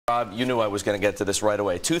Rob, you knew I was going to get to this right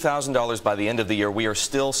away. $2,000 by the end of the year. We are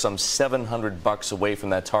still some $700 away from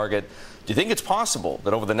that target. Do you think it's possible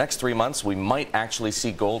that over the next 3 months we might actually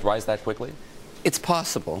see gold rise that quickly? It's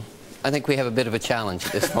possible. I think we have a bit of a challenge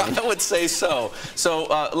at this point. I would say so.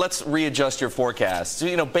 So let's readjust your forecasts.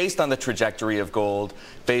 You know, based on the trajectory of gold,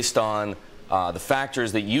 based on the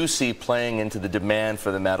factors that you see playing into the demand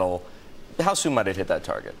for the metal, how soon might it hit that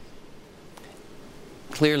target?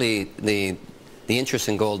 Clearly, the interest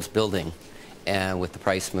in gold is building with the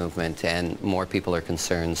price movement, and more people are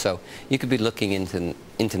concerned. So you could be looking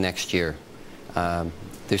into next year.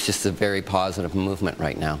 There's just a very positive movement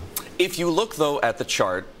right now. If you look, though, at the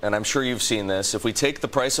chart, and I'm sure you've seen this, if we take the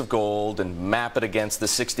price of gold and map it against the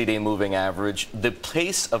 60-day moving average, the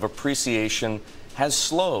pace of appreciation has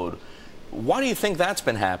slowed. Why do you think that's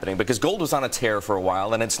been happening? Because gold was on a tear for a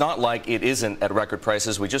while, and it's not like it isn't at record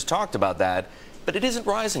prices. We just talked about that, but it isn't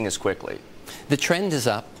rising as quickly. The trend is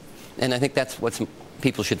up, and I think that's what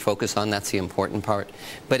people should focus on. That's the important part.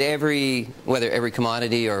 But whether every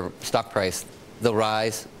commodity or stock price, they'll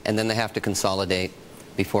rise, and then they have to consolidate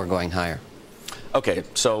before going higher. Okay,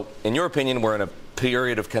 so in your opinion, we're in a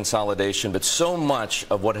period of consolidation, but so much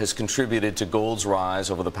of what has contributed to gold's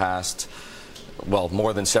rise over the past, well,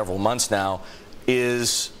 more than several months now,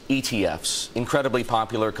 is ETFs, incredibly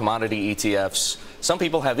popular commodity ETFs. Some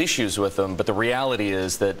people have issues with them, but the reality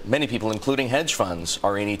is that many people, including hedge funds,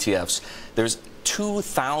 are in ETFs. There's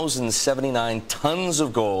 2,079 tons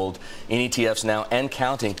of gold in ETFs now and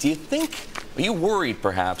counting. Do you think, are you worried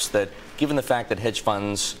perhaps that given the fact that hedge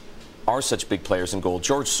funds are such big players in gold,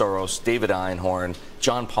 George Soros, David Einhorn,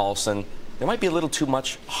 John Paulson, there might be a little too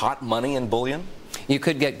much hot money in bullion? You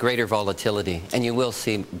could get greater volatility, and you will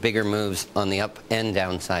see bigger moves on the up and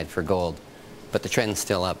downside for gold. But the trend's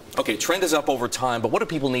still up. Okay, trend is up over time, but what do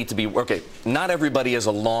people need to be? Okay, not everybody is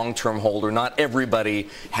a long-term holder. Not everybody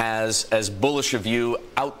has as bullish a view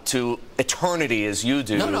out to eternity as you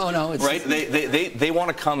do. No. It's right? They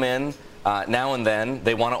want to come in now and then.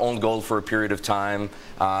 They want to own gold for a period of time.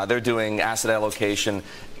 They're doing asset allocation.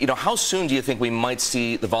 You know, how soon do you think we might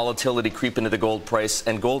see the volatility creep into the gold price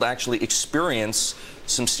and gold actually experience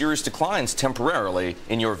some serious declines temporarily,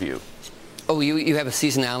 in your view? Oh, you have a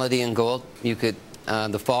seasonality in gold. You could,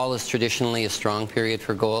 the fall is traditionally a strong period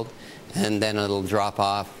for gold, and then it'll drop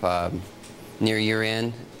off near year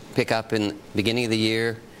end, pick up in the beginning of the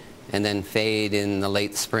year, and then fade in the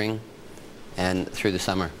late spring and through the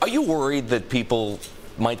summer. Are you worried that people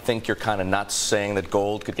might think you're kind of nuts saying that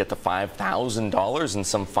gold could get to $5,000 in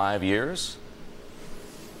some 5 years?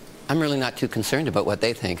 I'm really not too concerned about what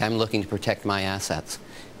they think. I'm looking to protect my assets.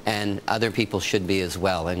 And other people should be as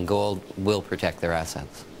well, and gold will protect their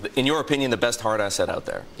assets. In your opinion, the best hard asset out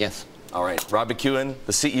there? Yes. All right. Rob McEwen,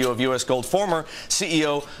 the CEO of US Gold, former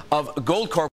CEO of Gold Corp.